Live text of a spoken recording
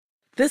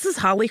This is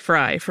Holly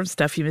Fry from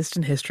Stuff You Missed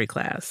in History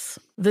Class.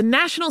 The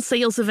national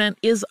sales event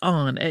is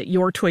on at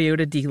your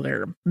Toyota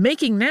dealer,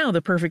 making now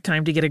the perfect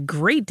time to get a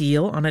great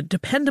deal on a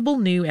dependable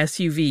new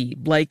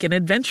SUV, like an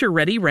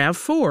adventure-ready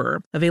RAV4.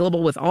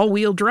 Available with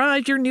all-wheel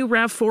drive, your new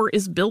RAV4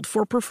 is built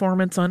for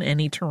performance on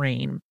any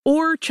terrain.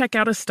 Or check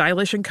out a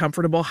stylish and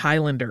comfortable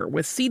Highlander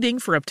with seating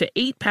for up to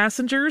 8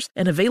 passengers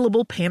and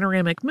available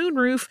panoramic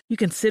moonroof. You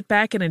can sit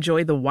back and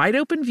enjoy the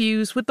wide-open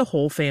views with the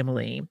whole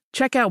family.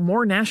 Check out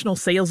more national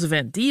sales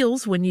event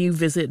deals when you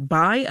visit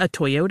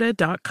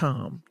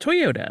buyatoyota.com.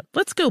 Toyota,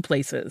 let's go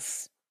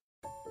places.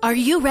 Are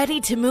you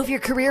ready to move your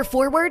career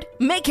forward?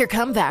 Make your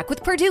comeback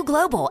with Purdue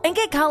Global and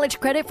get college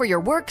credit for your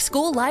work,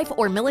 school, life,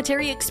 or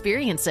military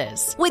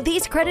experiences. With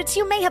these credits,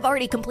 you may have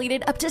already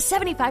completed up to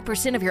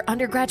 75% of your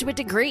undergraduate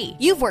degree.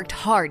 You've worked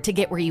hard to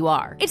get where you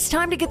are. It's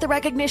time to get the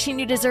recognition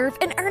you deserve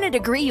and earn a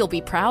degree you'll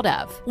be proud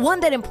of. One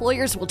that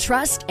employers will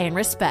trust and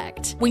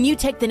respect. When you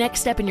take the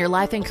next step in your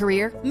life and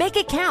career, make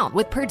it count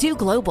with Purdue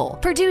Global,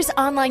 Purdue's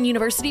online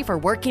university for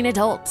working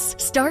adults.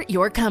 Start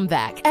your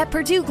comeback at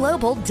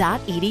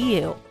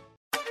purdueglobal.edu.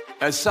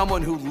 As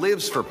someone who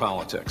lives for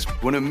politics,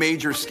 when a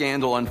major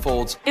scandal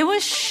unfolds, it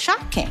was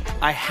shocking.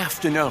 I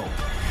have to know,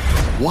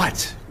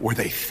 what were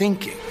they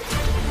thinking?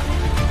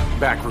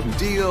 Backroom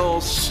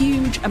deals,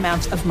 huge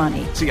amounts of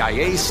money,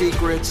 CIA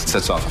secrets,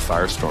 sets off a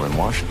firestorm in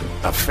Washington,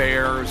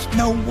 affairs.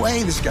 No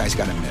way this guy's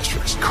got a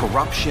mistress.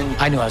 Corruption.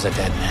 I knew I was a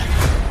dead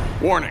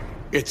man. Warning,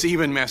 it's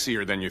even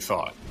messier than you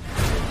thought.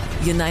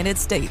 United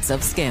States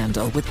of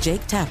Scandal with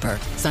Jake Tapper,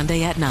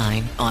 Sunday at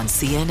 9 on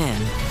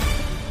CNN.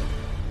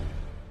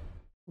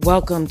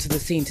 Welcome to the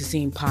Scene to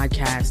Scene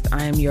podcast.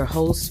 I am your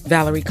host,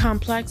 Valerie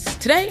Complex.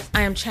 Today,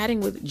 I am chatting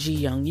with Ji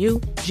Young Yoo.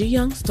 Ji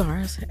Young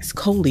stars as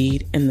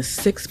co-lead in the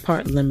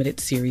 6-part limited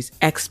series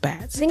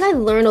Expats. I think I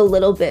learn a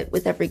little bit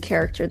with every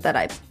character that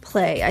I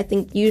play. I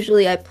think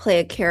usually I play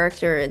a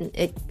character and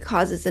it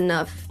causes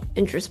enough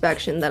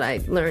introspection that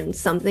I learn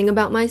something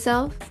about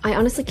myself. I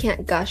honestly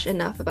can't gush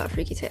enough about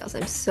Freaky Tales.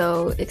 I'm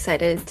so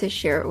excited to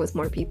share it with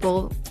more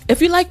people.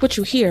 If you like what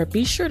you hear,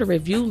 be sure to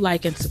review,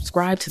 like, and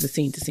subscribe to the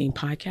Scene to Scene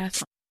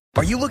podcast.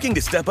 Are you looking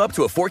to step up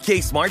to a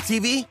 4K smart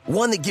TV?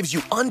 One that gives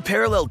you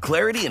unparalleled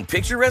clarity and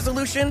picture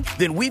resolution?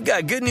 Then we've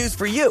got good news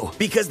for you,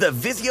 because the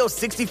Vizio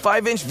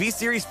 65-inch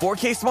V-Series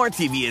 4K smart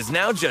TV is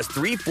now just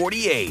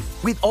 $348.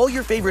 With all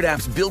your favorite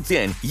apps built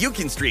in, you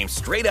can stream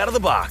straight out of the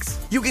box.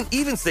 You can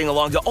even sing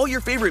along to all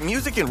your favorite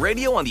music and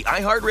radio on the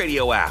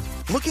iHeartRadio app.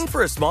 Looking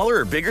for a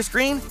smaller or bigger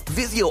screen?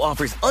 Vizio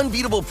offers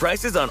unbeatable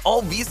prices on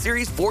all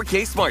V-Series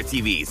 4K smart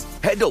TVs.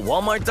 Head to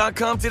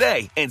Walmart.com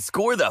today and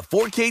score the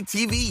 4K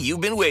TV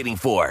you've been waiting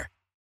for.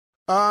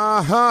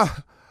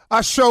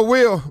 I sure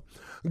will.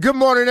 Good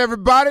morning,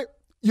 everybody.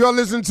 You're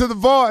listening to The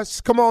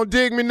Voice. Come on,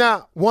 dig me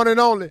now. One and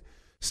only,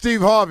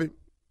 Steve Harvey.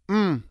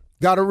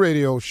 Got a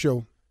radio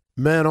show.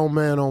 Man, oh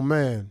man, oh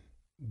man.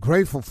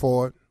 Grateful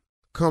for it.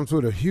 Comes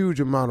with a huge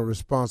amount of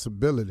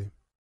responsibility.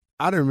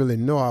 I didn't really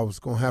know I was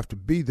going to have to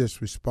be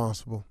this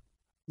responsible.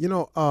 You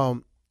know,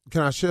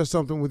 can I share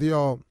something with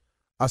y'all?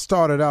 I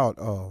started out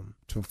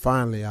to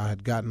finally I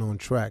had gotten on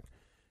track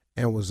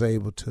and was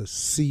able to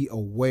see a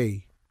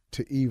way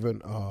to even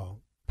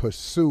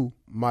pursue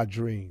my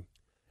dream.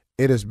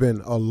 It has been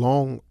a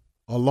long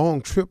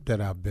trip that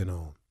I've been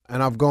on,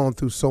 and I've gone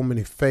through so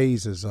many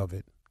phases of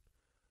it.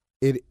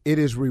 It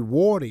is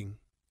rewarding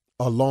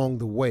along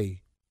the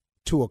way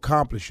to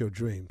accomplish your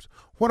dreams.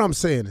 What I'm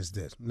saying is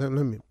this.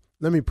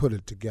 Let me put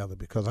it together,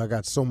 because I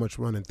got so much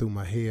running through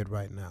my head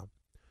right now.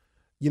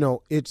 You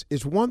know,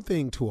 it's one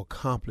thing to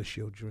accomplish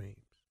your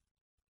dreams,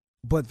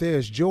 but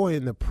there's joy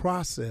in the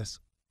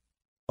process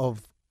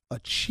of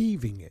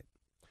achieving it.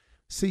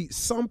 See,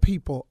 some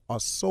people are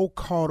so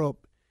caught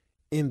up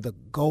in the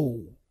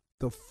goal,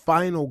 the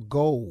final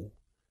goal,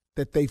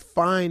 that they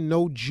find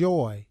no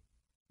joy,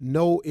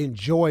 no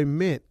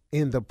enjoyment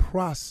in the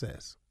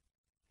process.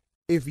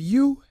 If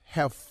you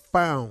have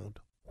found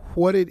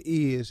what it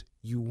is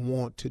you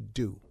want to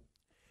do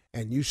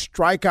and you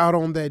strike out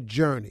on that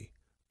journey,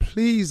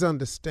 please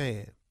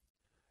understand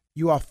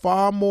you are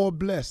far more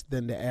blessed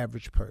than the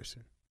average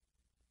person.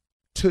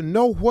 To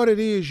know what it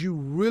is you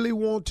really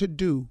want to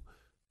do,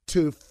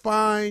 to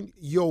find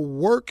your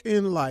work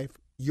in life,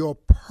 your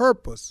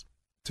purpose,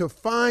 to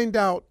find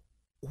out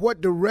what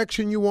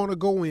direction you want to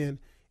go in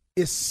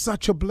is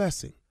such a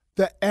blessing.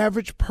 The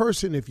average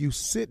person, if you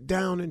sit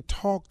down and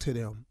talk to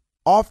them,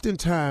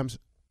 oftentimes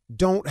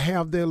don't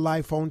have their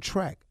life on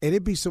track. And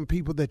it be some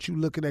people that you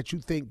looking at, you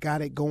think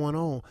got it going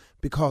on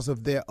because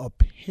of their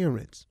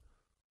appearance,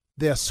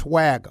 their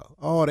swagger.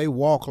 Oh, they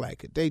walk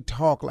like it, they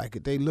talk like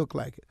it, they look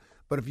like it.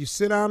 But if you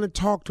sit down and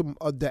talk to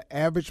the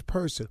average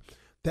person,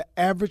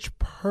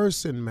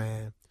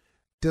 man,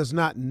 does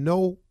not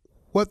know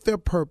what their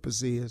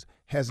purpose is,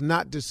 has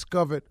not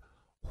discovered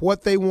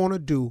what they want to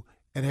do,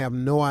 and have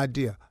no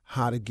idea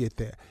how to get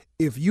there.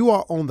 If you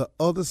are on the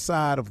other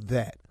side of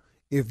that,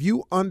 if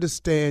you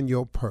understand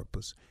your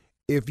purpose,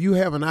 if you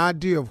have an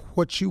idea of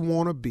what you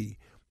want to be,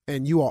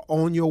 and you are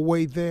on your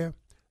way there,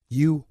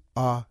 you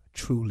are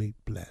truly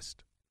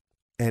blessed.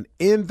 And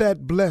in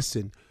that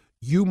blessing,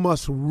 You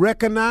must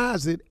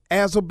recognize it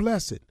as a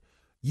blessing.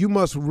 You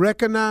must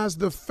recognize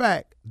the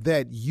fact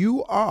that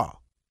you are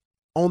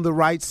on the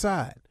right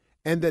side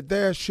and that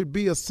there should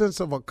be a sense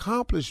of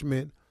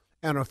accomplishment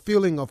and a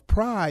feeling of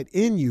pride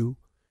in you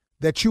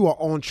that you are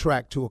on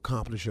track to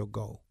accomplish your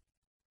goal.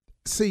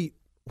 See,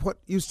 what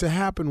used to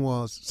happen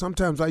was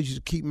sometimes I used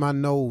to keep my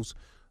nose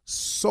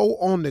so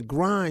on the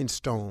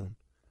grindstone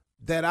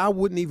that I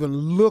wouldn't even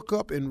look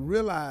up and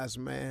realize,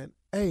 man,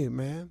 hey,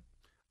 man,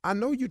 I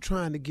know you're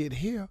trying to get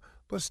here,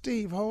 but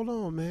Steve, hold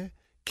on, man.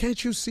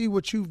 Can't you see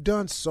what you've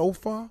done so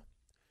far?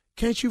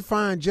 Can't you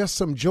find just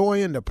some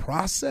joy in the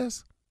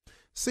process?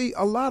 See,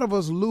 a lot of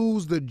us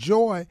lose the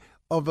joy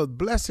of the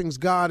blessings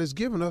God has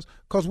given us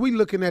because we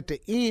looking at the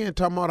end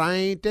talking about I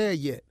ain't there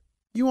yet.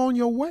 You on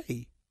your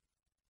way.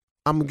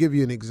 I'm going to give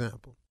you an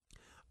example.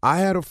 I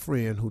had a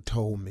friend who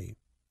told me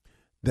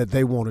that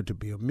they wanted to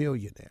be a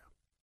millionaire.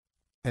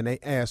 And they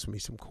asked me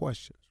some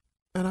questions.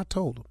 And I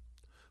told them.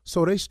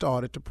 So they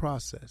started the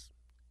process.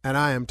 And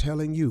I am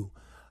telling you,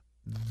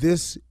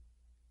 this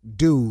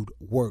dude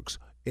works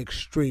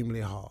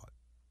extremely hard.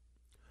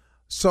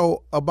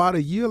 So about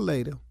a year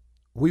later,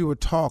 we were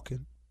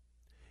talking.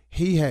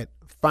 He had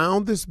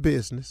found this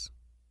business.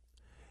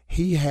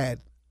 He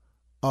had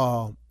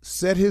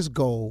set his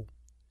goal,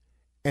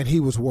 and he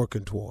was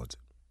working towards it.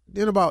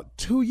 Then about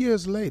 2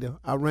 years later,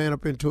 I ran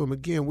up into him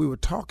again. We were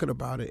talking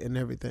about it and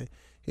everything.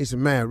 He said,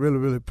 man, I really,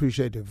 really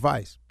appreciate the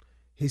advice.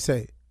 He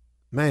said,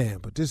 man,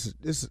 but this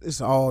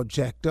is all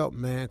jacked up,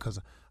 man, because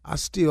I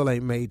still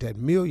ain't made that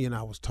million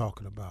I was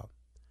talking about.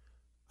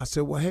 I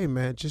said, well, hey,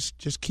 man,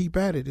 just keep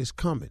at it. It's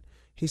coming.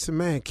 He said,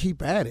 man,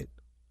 keep at it.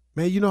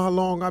 Man, you know how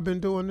long I've been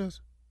doing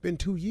this? Been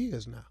 2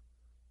 years now.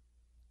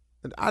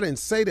 And I didn't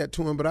say that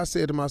to him, but I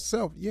said to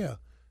myself, yeah,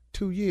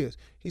 2 years.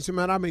 He said,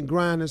 man, I've been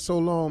grinding so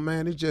long,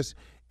 man, it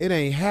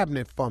ain't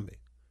happening for me.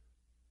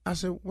 I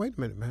said, wait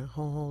a minute, man,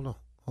 hold on.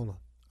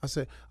 I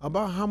said,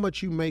 about how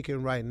much you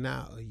making right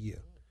now a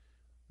year?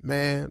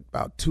 Man,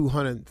 about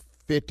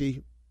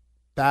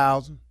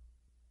 $250,000.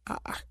 I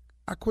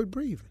quit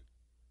breathing.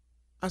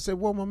 I said,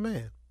 well, my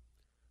man,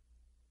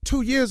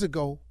 2 years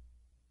ago,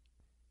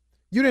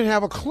 you didn't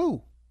have a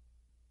clue.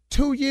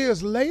 2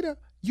 years later,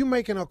 you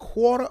making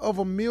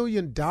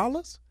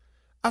 $250,000?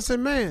 I said,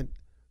 man,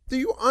 do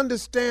you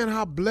understand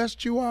how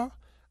blessed you are?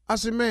 I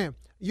said, man,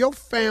 your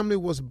family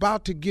was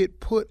about to get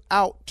put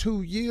out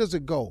 2 years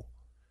ago.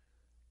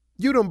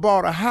 You done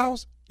bought a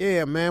house?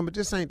 Yeah, man, but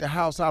this ain't the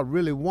house I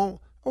really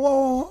want.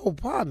 Whoa,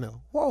 partner.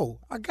 Whoa,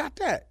 I got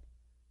that.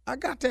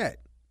 The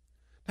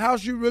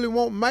house you really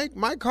want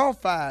might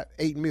cost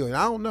 $5-8 million.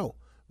 I don't know.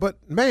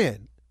 But,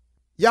 man,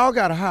 y'all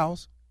got a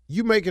house.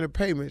 You making the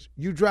payments.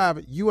 You drive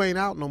it. You ain't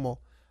out no more.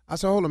 I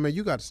said, hold on, man,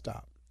 you got to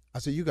stop. I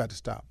said, you got to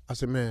stop. I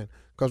said, man,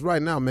 because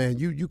right now, man,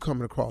 you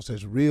coming across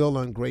as real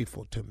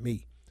ungrateful to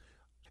me.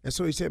 And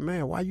so he said,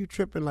 man, why you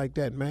tripping like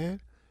that,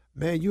 man?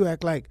 Man, you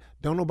act like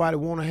don't nobody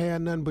want to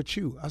have nothing but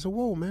you. I said,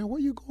 whoa, man,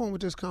 where you going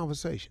with this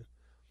conversation?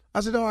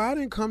 I said, oh, I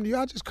didn't come to you.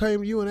 I just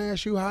came to you and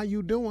asked you how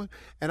you doing.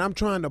 And I'm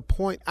trying to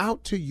point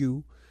out to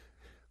you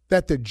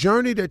that the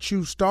journey that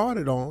you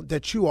started on,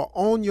 that you are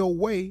on your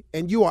way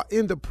and you are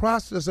in the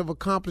process of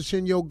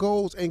accomplishing your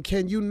goals. And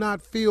can you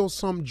not feel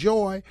some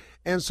joy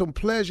and some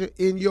pleasure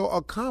in your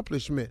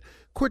accomplishment?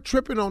 Quit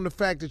tripping on the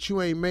fact that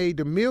you ain't made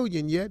the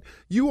million yet.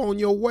 You on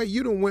your way.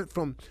 You done went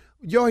from,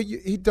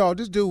 he thought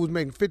this dude was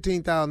making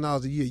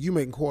 $15,000 a year. You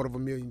making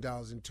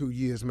 $250,000 in 2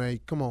 years,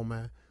 man. Come on,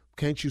 man.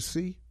 Can't you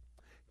see?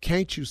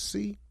 Can't you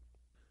see?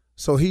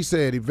 So he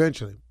said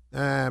eventually,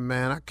 man,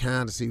 I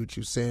kind of see what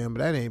you're saying, but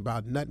that ain't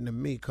about nothing to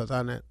me because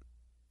I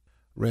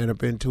ran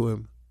up into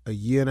him a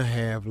year and a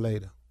half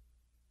later.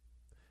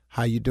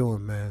 How you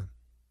doing, man?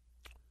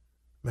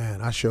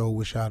 Man, I sure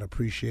wish I'd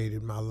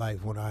appreciated my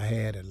life when I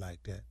had it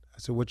like that. I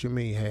said, what you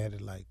mean had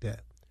it like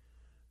that?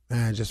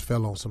 Man, I just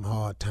fell on some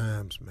hard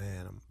times,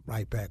 man. I'm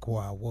right back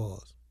where I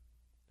was.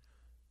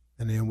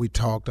 And then we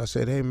talked. I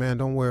said, hey, man,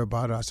 don't worry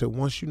about it. I said,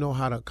 once you know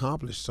how to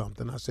accomplish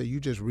something, I said, you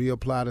just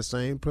reapply the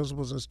same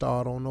principles and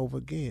start on over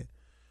again.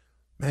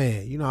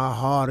 Man, you know how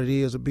hard it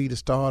is to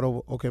start over?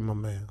 Okay, my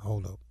man,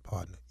 hold up,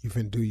 partner. You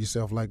finna do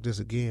yourself like this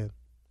again?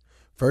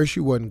 First,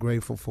 you wasn't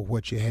grateful for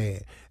what you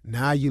had.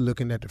 Now you're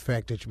looking at the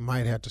fact that you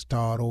might have to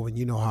start over, and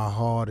you know how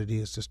hard it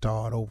is to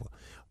start over.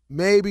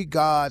 Maybe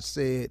God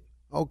said,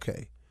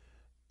 okay,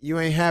 you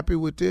ain't happy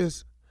with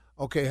this?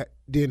 Okay,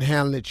 then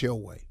handle it your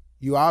way.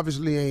 You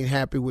obviously ain't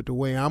happy with the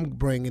way I'm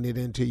bringing it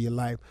into your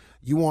life.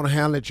 You want to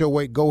handle it your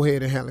way, go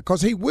ahead and handle it.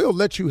 Because he will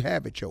let you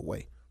have it your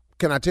way.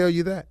 Can I tell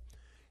you that?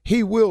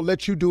 He will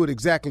let you do it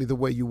exactly the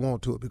way you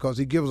want to it because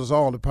he gives us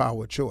all the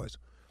power of choice.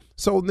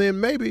 So then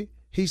maybe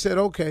he said,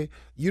 okay,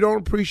 you don't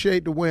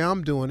appreciate the way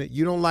I'm doing it.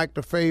 You don't like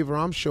the favor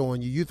I'm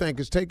showing you. You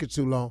think it's taking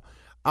too long.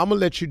 I'm going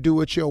to let you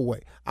do it your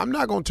way. I'm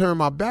not going to turn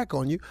my back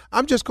on you.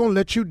 I'm just going to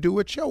let you do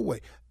it your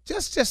way.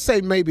 Just say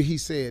maybe he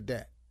said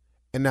that.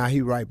 And now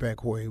he right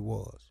back where he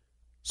was.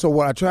 So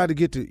what I tried to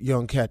get the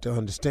young cat to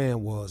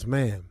understand was,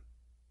 man,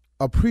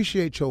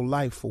 appreciate your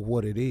life for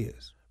what it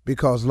is.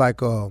 Because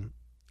like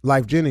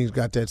Life Jennings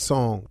got that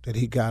song that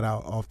he got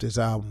out off this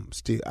album,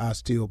 I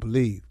Still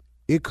Believe.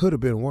 It could have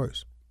been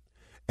worse.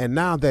 And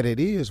now that it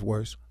is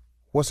worse,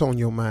 what's on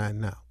your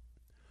mind now?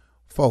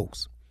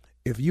 Folks,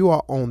 if you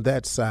are on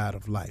that side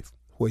of life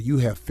where you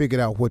have figured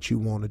out what you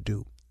want to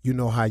do, you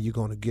know how you're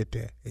going to get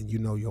there, and you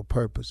know your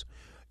purpose,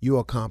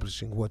 you're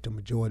accomplishing what the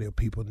majority of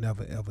people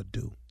never, ever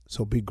do.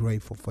 So be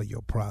grateful for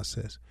your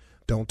process.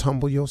 Don't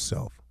tumble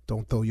yourself.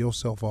 Don't throw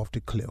yourself off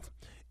the cliff.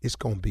 It's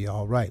going to be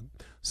all right.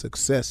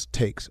 Success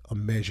takes a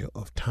measure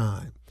of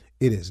time.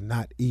 It is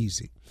not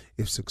easy.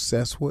 If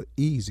success were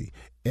easy,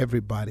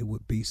 everybody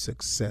would be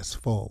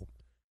successful.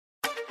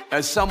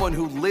 As someone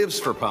who lives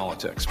for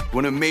politics,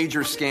 when a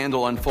major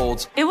scandal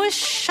unfolds, It was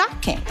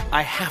shocking.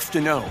 I have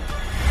to know,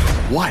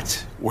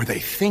 what were they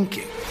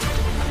thinking?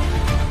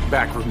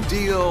 Backroom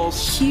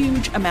deals,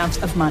 Huge amounts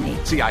of money.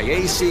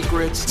 CIA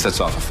secrets, Sets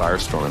off a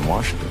firestorm in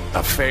Washington.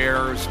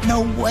 affairs,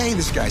 No way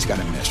this guy's got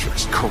a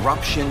mistress.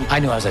 corruption. I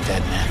knew I was a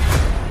dead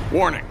man.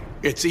 Warning,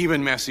 it's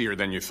even messier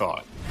than you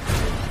thought.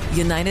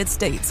 United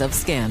States of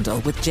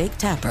Scandal with Jake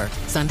Tapper,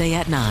 Sunday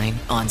at 9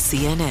 on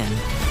CNN.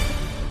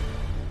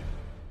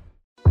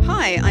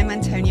 Hi, I'm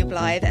Antonia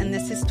Blythe, and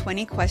this is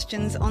 20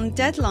 Questions on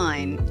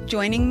Deadline.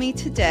 Joining me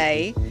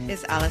today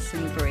is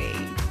Alison Brie.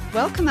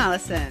 Welcome,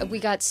 Alison. We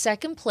got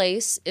second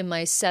place in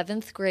my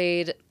 7th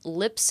grade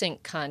lip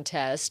sync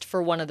contest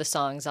for one of the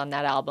songs on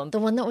that album. The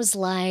one that was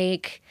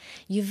like,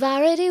 "You've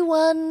already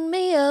won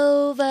me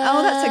over."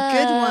 Oh, that's a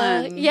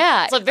good one.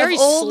 Yeah. It's a very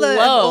of all slow. Of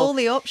all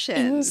the options.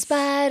 In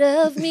spite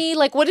of me.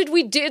 Like, what did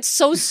we do? It's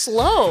so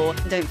slow.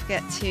 Don't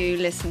forget to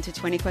listen to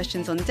 20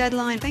 Questions on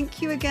Deadline.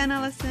 Thank you again,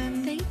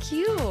 Alison. Thank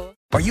you.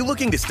 Are you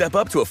looking to step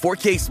up to a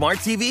 4K smart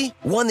TV?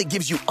 One that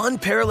gives you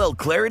unparalleled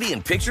clarity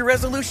and picture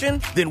resolution?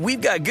 Then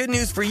we've got good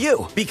news for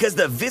you, because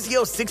the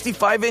Vizio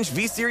 65-inch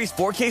V-Series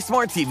 4K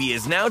smart TV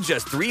is now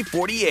just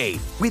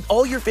 $348. With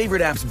all your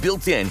favorite apps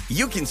built in,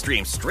 you can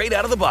stream straight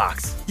out of the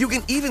box. You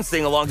can even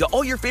sing along to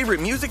all your favorite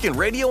music and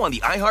radio on the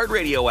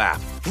iHeartRadio app.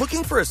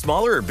 Looking for a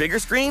smaller or bigger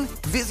screen?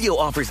 Vizio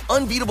offers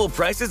unbeatable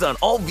prices on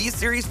all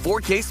V-Series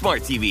 4K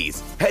smart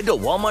TVs. Head to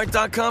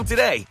Walmart.com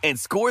today and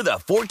score the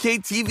 4K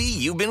TV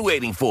you've been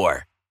waiting for.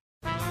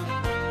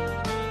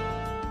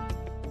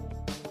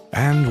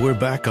 And we're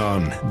back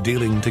on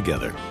Dealing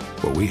Together,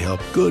 where we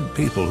help good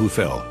people who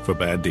fell for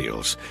bad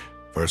deals.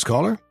 First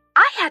caller?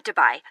 I had to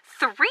buy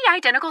 3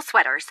 identical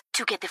sweaters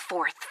to get the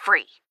 4th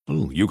free.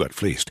 Ooh, you got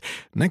fleeced.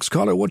 Next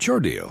caller, what's your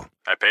deal?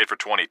 I paid for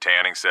 20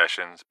 tanning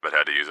sessions, but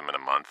had to use them in a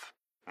month.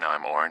 Now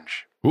I'm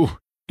orange. Ooh,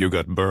 you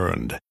got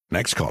burned.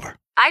 Next caller.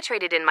 I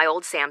traded in my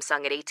old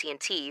Samsung at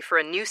AT&T for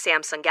a new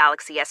Samsung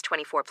Galaxy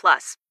S24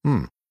 Plus.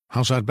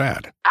 How's that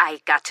bad? I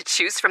got to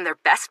choose from their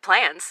best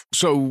plans.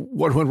 So,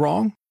 what went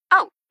wrong?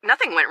 Oh,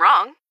 nothing went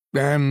wrong.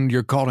 And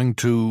you're calling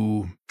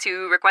to...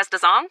 To request a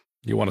song?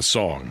 You want a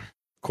song.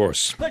 Of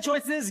course. The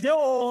choice is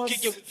yours.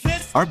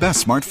 Our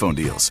best smartphone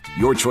deals.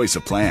 Your choice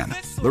of plan.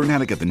 Learn how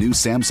to get the new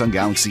Samsung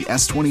Galaxy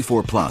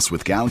S24 Plus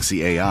with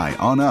Galaxy AI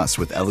on us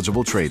with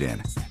eligible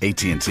trade-in.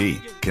 AT&T.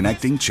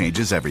 Connecting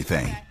changes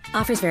everything.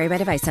 Offers vary by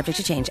device, subject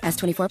to change.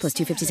 S24 plus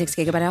 256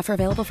 gigabyte offer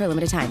available for a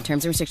limited time.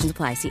 Terms and restrictions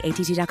apply. See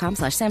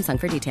att.com/Samsung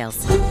for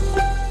details.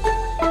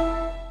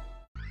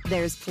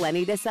 There's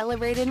plenty to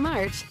celebrate in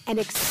March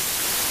and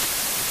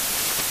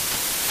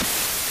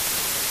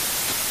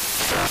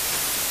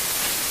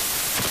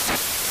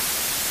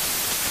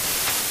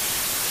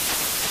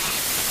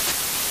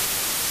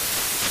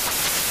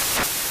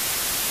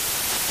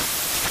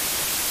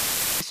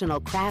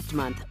Craft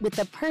Month with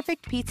the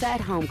perfect pizza at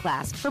home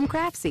class from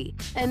Craftsy.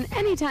 And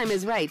anytime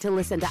is right to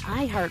listen to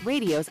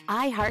iHeartRadio's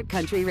iHeart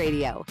Country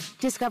Radio.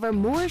 Discover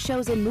more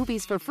shows and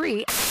movies for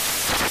free.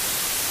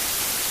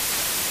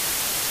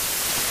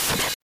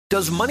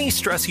 Does money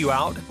stress you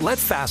out? Let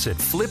Facet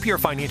flip your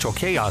financial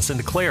chaos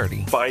into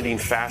clarity. Finding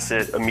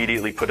Facet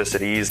immediately put us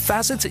at ease.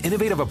 Facet's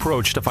innovative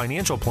approach to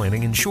financial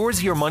planning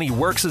ensures your money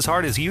works as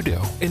hard as you do,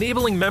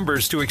 enabling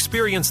members to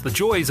experience the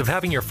joys of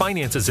having your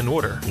finances in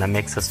order. And that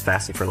makes us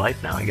Facet for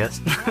life now, I guess.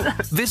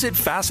 Visit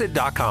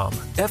Facet.com,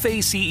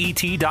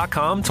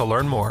 FACET.com to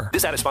learn more.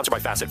 This ad is sponsored by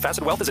Facet.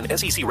 Facet Wealth is an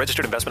SEC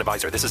registered investment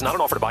advisor. This is not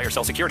an offer to buy or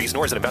sell securities,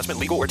 nor is it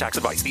investment, legal, or tax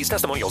advice. These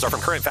testimonials are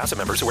from current Facet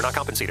members who are not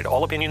compensated.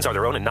 All opinions are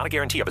their own and not a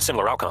guarantee of a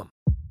similar outcome.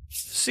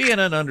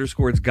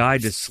 CNN_'s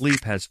Guide to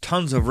Sleep has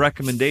tons of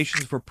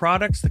recommendations for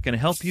products that can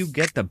help you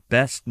get the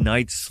best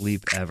night's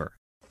sleep ever.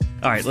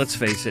 All right, let's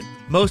face it,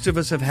 most of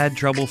us have had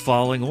trouble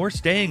falling or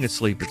staying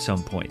asleep at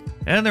some point,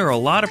 and there are a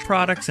lot of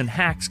products and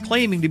hacks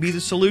claiming to be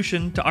the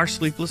solution to our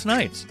sleepless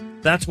nights.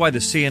 That's why the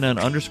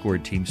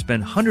CNN_ team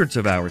spend hundreds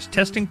of hours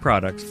testing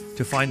products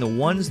to find the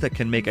ones that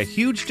can make a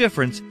huge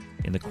difference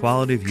in the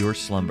quality of your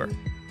slumber.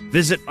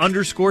 Visit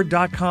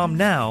underscore.com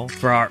now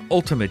for our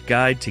ultimate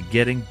guide to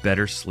getting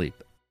better sleep.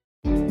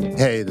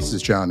 Hey, this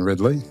is John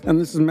Ridley. And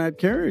this is Matt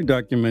Carey,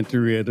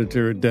 documentary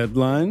editor at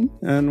Deadline.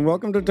 And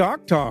welcome to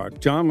Talk Talk.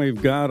 John,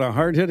 we've got a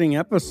hard-hitting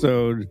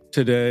episode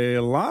today.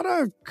 A lot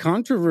of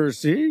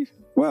controversy.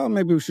 well,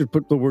 maybe we should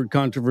put the word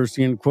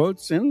controversy in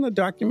quotes in the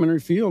documentary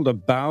field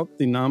about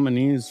the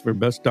nominees for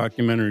Best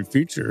Documentary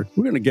Feature.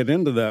 We're going to get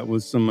into that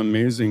with some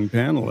amazing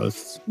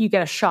panelists. You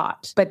get a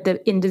shot, but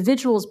the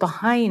individuals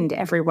behind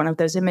every one of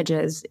those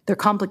images, they're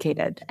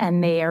complicated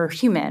and they are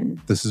human.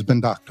 This has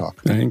been Doc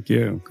Talk. Thank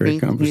you. Great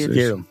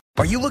conversation.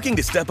 Are you looking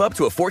to step up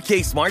to a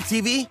 4K smart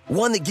TV?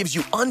 One that gives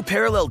you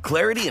unparalleled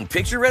clarity and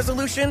picture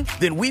resolution?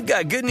 Then we've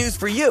got good news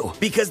for you,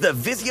 because the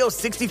Vizio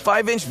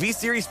 65-inch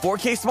V-Series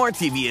 4K smart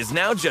TV is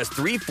now just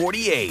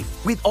 $348.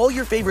 With all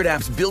your favorite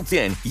apps built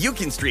in, you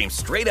can stream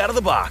straight out of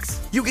the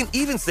box. You can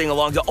even sing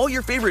along to all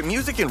your favorite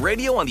music and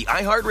radio on the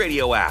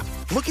iHeartRadio app.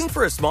 Looking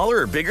for a smaller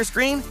or bigger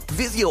screen?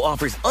 Vizio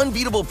offers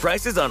unbeatable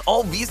prices on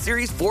all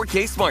V-Series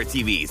 4K smart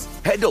TVs.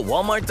 Head to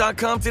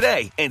Walmart.com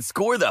today and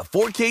score the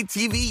 4K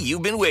TV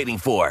you've been waiting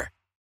for.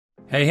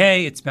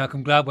 Hey, it's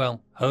Malcolm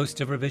Gladwell,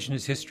 host of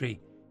Revisionist History.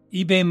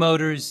 eBay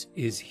Motors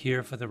is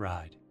here for the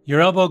ride.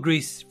 Your elbow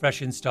grease,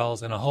 fresh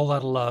installs, and a whole lot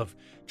of love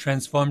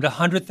transformed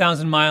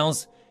 100,000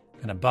 miles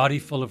and a body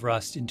full of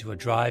rust into a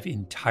drive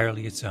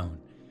entirely its own.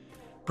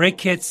 Brake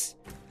kits,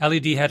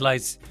 LED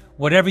headlights,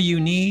 whatever you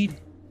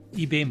need,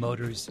 eBay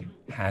Motors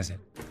has it.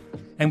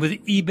 And with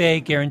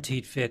eBay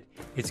Guaranteed Fit,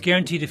 it's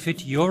guaranteed to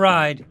fit your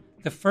ride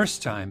the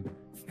first time,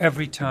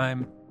 every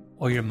time,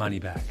 or your money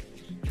back.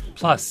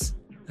 Plus,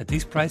 at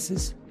these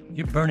prices,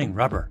 you're burning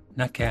rubber,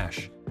 not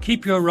cash.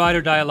 Keep your ride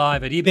or die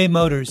alive at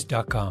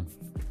ebaymotors.com.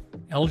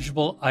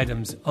 Eligible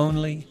items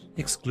only.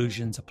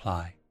 Exclusions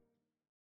apply.